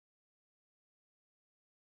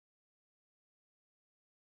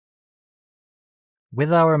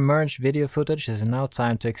With our merged video footage, it is now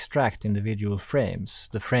time to extract individual frames,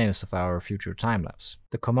 the frames of our future time-lapse.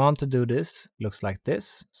 The command to do this looks like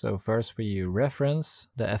this. So first we reference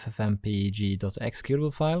the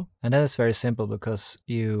FFmpeg.executable file, and that is very simple because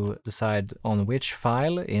you decide on which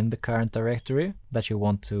file in the current directory that you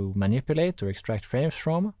want to manipulate or extract frames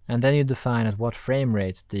from, and then you define at what frame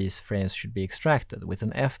rate these frames should be extracted. With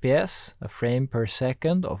an FPS, a frame per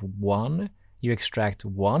second of 1, you extract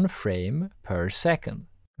 1 frame per second.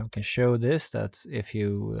 I can show this, that if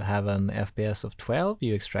you have an FPS of 12,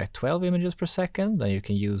 you extract 12 images per second. Then you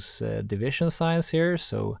can use division signs here.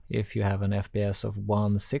 So if you have an FPS of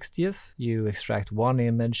 1/60th, you extract 1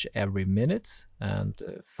 image every minute, and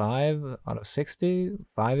 5 out of 60,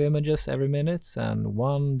 5 images every minute, and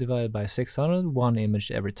 1 divided by 600, 1 image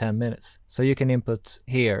every 10 minutes. So you can input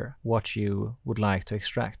here what you would like to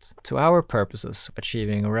extract. To our purposes,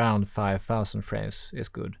 achieving around 5,000 frames is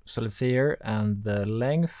good. So let's see here, and the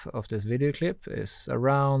length of this video clip is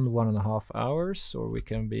around 1.5 hours, or we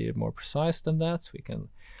can be more precise than that. We can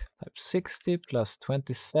type 60 plus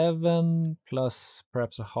 27 plus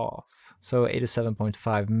perhaps a half, so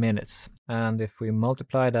 87.5 minutes. And if we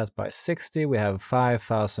multiply that by 60, we have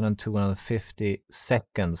 5,250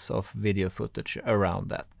 seconds of video footage around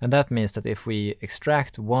that. And that means that if we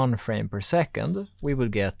extract 1 frame per second, we will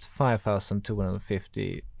get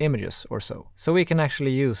 5,250 images or so. So we can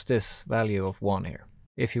actually use this value of 1 here.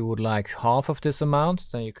 If you would like half of this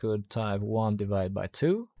amount, then you could type 1 divided by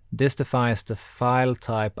 2. This defines the file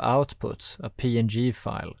type output, a PNG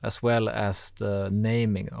file, as well as the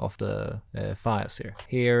naming of the files here.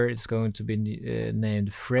 Here it's going to be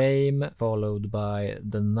named frame, followed by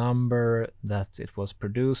the number that it was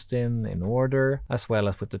produced in order, as well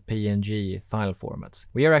as with the PNG file formats.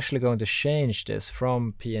 We are actually going to change this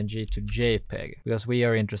from PNG to JPEG, because we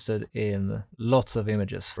are interested in lots of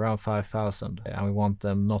images, around 5,000, and we want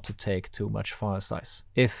them not to take too much file size.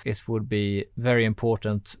 If it would be very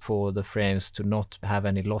important for the frames to not have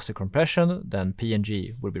any lossy compression, then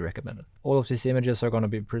PNG would be recommended. All of these images are going to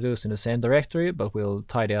be produced in the same directory, but we'll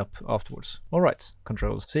tidy up afterwards. Alright,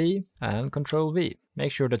 Ctrl-C and Ctrl-V.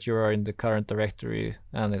 Make sure that you are in the current directory,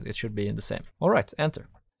 and it should be in the same. Alright, enter.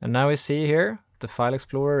 And now we see here the file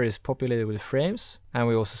explorer is populated with frames, and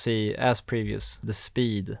we also see, as previous, the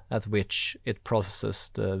speed at which it processes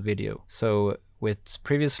the video. So with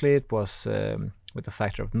previously it was with a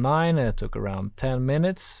factor of 9, and it took around 10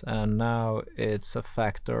 minutes, and now it's a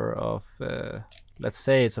factor of, let's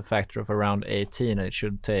say it's a factor of around 18, and it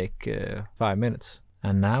should take 5 minutes.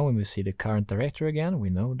 And now when we see the current directory again, we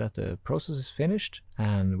know that the process is finished,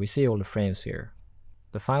 and we see all the frames here.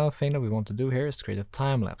 The final thing that we want to do here is to create a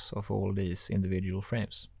time-lapse of all these individual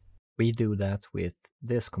frames. We do that with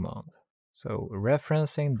this command. So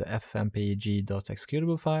referencing the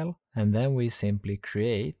FFmpeg.executable file, and then we simply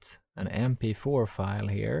create an MP4 file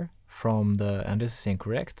here from the, and this is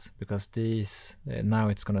incorrect because these, now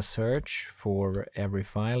it's going to search for every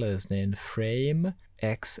file that is named frame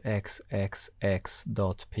xxxx.png,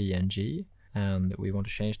 and we want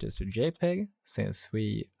to change this to JPEG since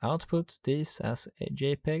we output these as a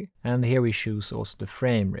JPEG. And here we choose also the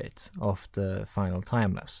frame rate of the final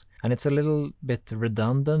time-lapse. And it's a little bit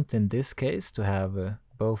redundant in this case to have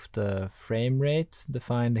both the frame rate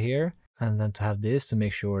defined here, and then to have this to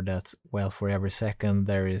make sure that, well, for every second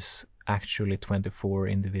there is actually 24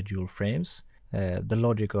 individual frames. The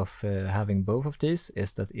logic of having both of these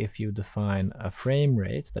is that if you define a frame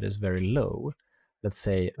rate that is very low, let's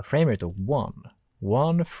say a frame rate of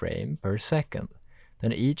 1 frame per second,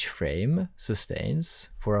 then each frame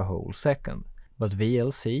sustains for a whole second. But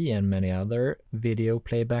VLC and many other video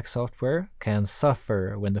playback software can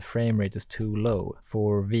suffer when the frame rate is too low.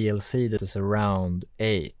 For VLC that is around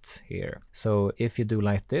 8 here. So if you do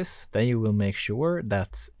like this, then you will make sure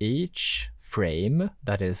that each frame,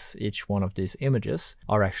 that is each one of these images,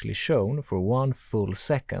 are actually shown for 1 full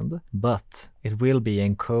second, but it will be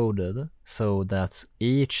encoded so that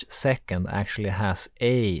each second actually has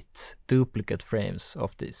 8 duplicate frames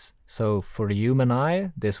of these. So for the human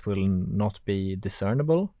eye, this will not be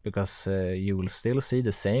discernible because you will still see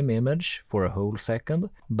the same image for a whole second,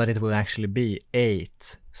 but it will actually be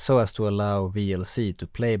 8, so as to allow VLC to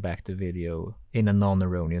play back the video in a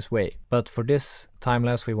non-erroneous way. But for this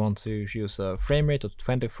time-lapse we want to use a frame rate of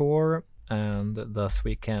 24, and thus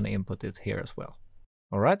we can input it here as well.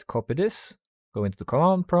 Alright, copy this, go into the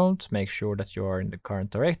command prompt, make sure that you are in the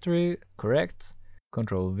current directory, correct.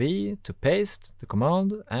 Ctrl-V to paste the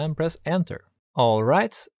command and press enter.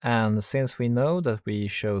 Alright, and since we know that we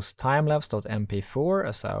chose timelapse.mp4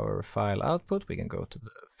 as our file output, we can go to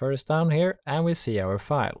the first down here and we see our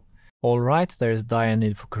file. Alright, there is dire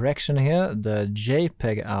need for correction here. The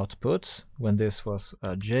JPEG output, when this was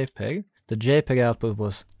a JPEG, the JPEG output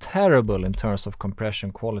was terrible in terms of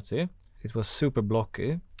compression quality. It was super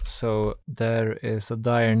blocky, so there is a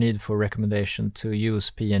dire need for recommendation to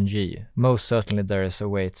use PNG. Most certainly there is a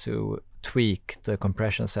way to tweak the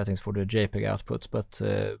compression settings for the JPEG output, but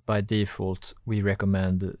by default we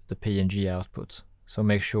recommend the PNG output. So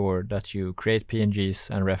make sure that you create PNGs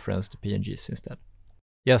and reference the PNGs instead.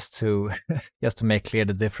 Just to make clear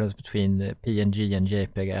the difference between the PNG and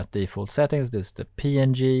JPEG at default settings, this is the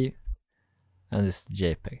PNG and this is the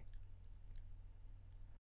JPEG.